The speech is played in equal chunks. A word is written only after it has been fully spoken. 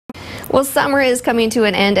Well, summer is coming to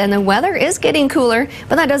an end and the weather is getting cooler,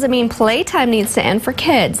 but that doesn't mean playtime needs to end for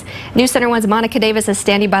kids. News Center 1's Monica Davis is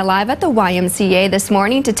standing by live at the YMCA this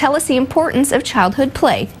morning to tell us the importance of childhood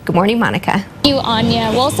play. Good morning, Monica. Thank you,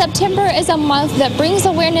 Anya. Well, September is a month that brings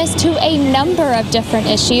awareness to a number of different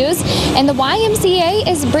issues, and the YMCA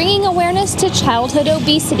is bringing awareness to childhood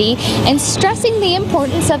obesity and stressing the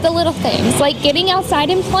importance of the little things like getting outside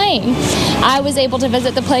and playing. I was able to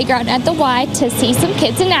visit the playground at the Y to see some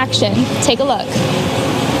kids in action. Take a look.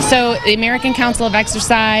 So the American Council of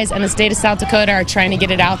Exercise and the state of South Dakota are trying to get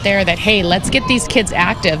it out there that, hey, let's get these kids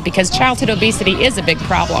active because childhood obesity is a big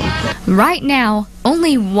problem. Right now,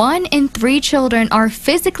 only 1 in 3 children are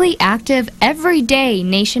physically active every day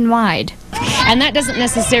nationwide. And that doesn't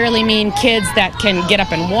necessarily mean kids that can get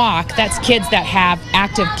up and walk. That's kids that have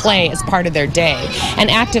active play as part of their day. And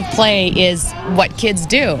active play is what kids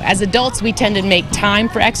do. As adults, we tend to make time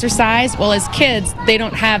for exercise. Well, as kids, they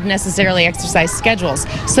don't have necessarily exercise schedules,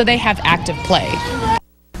 so they have active play.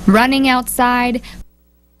 Running outside,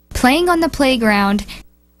 playing on the playground,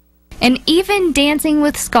 and even dancing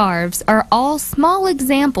with scarves are all small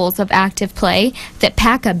examples of active play that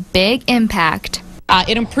pack a big impact.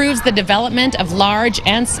 It improves the development of large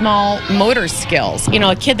and small motor skills. You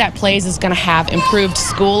know, a kid that plays is going to have improved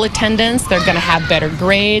school attendance, they're going to have better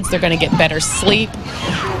grades, they're going to get better sleep.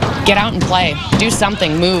 Get out and play. Do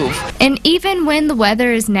something. Move. And even when the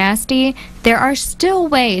weather is nasty, there are still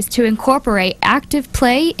ways to incorporate active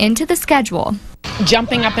play into the schedule.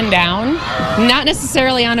 Jumping up and down, not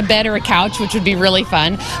necessarily on a bed or a couch, which would be really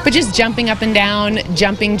fun, but just jumping up and down,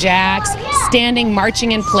 jumping jacks, standing,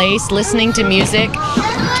 marching in place, listening to music,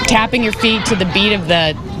 tapping your feet to the beat of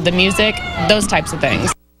the music, those types of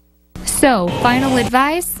things. So, final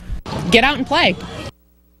advice? Get out and play.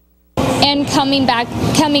 And coming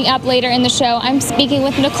up later in the show, I'm speaking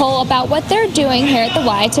with Nicole about what they're doing here at the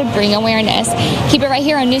Y to bring awareness. Keep it right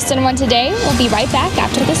here on News Center 1 Today. We'll be right back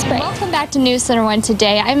after this break. Welcome back to News Center 1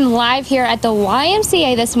 Today. I'm live here at the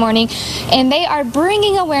YMCA this morning, and they are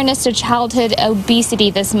bringing awareness to childhood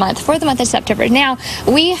obesity this month, for the month of September. Now,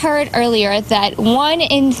 we heard earlier that 1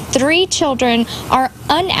 in 3 children are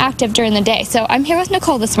inactive during the day. So I'm here with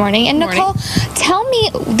Nicole this morning. And Nicole, tell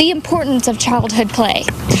me the importance of childhood play.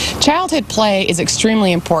 Childhood play is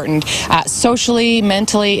extremely important. Socially,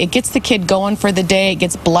 mentally, it gets the kid going for the day, it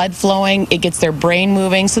gets blood flowing, it gets their brain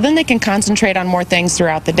moving, so then they can concentrate on more things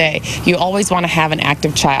throughout the day. You always want to have an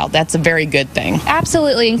active child. That's a very good thing.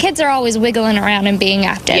 Absolutely, and kids are always wiggling around and being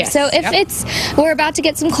active. Yes. So if we're about to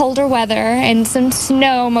get some colder weather and some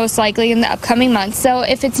snow most likely in the upcoming months, so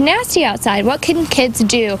if it's nasty outside, what can kids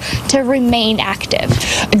do to remain active?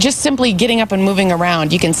 Just simply getting up and moving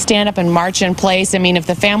around. You can stand up and march in place. I mean, if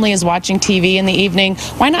the family is watching TV in the evening,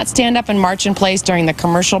 why not stand up and march in place during the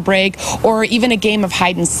commercial break, or even a game of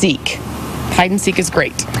hide and seek? Hide and seek is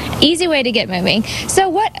great. Easy way to get moving. So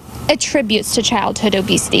what attributes to childhood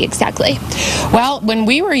obesity exactly? Well, when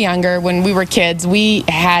we were younger, when we were kids, we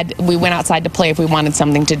went outside to play if we wanted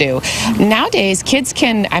something to do. Nowadays, kids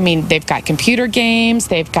can, I mean, they've got computer games,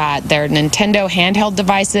 they've got their Nintendo handheld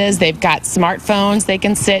devices, they've got smartphones they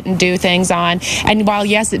can sit and do things on. And while,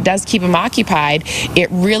 yes, it does keep them occupied, it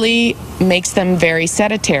really makes them very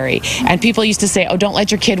sedentary. And people used to say, oh, don't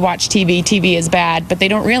let your kid watch TV, TV is bad, but they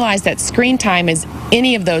don't realize that screen time is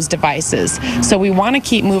any of those devices. So we want to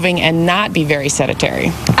keep moving and not be very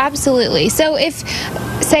sedentary. Absolutely. So if,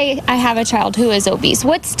 say, I have a child who is obese,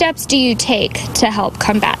 what steps do you take to help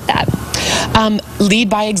combat that?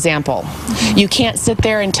 Lead by example. You can't sit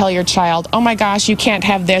there and tell your child, oh my gosh, you can't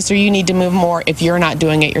have this or you need to move more if you're not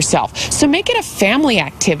doing it yourself. So make it a family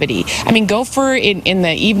activity. I mean, go for, in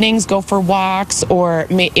the evenings, go for walks, or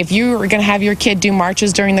if you are going to have your kid do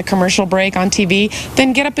marches during the commercial break on TV,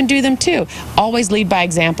 then get up and do them too. Always lead by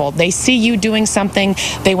example. They see you doing something,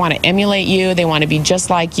 they want to emulate you, they want to be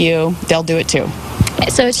just like you, they'll do it too.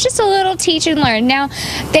 So it's just a little teach and learn. Now,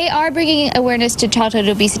 they are bringing awareness to childhood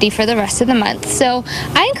obesity for the rest of the month. So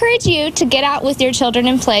I encourage you to get out with your children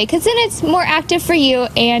and play, because then it's more active for you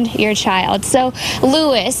and your child. So,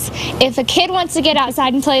 Lewis, if a kid wants to get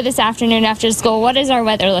outside and play this afternoon after school, what is our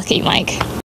weather looking like?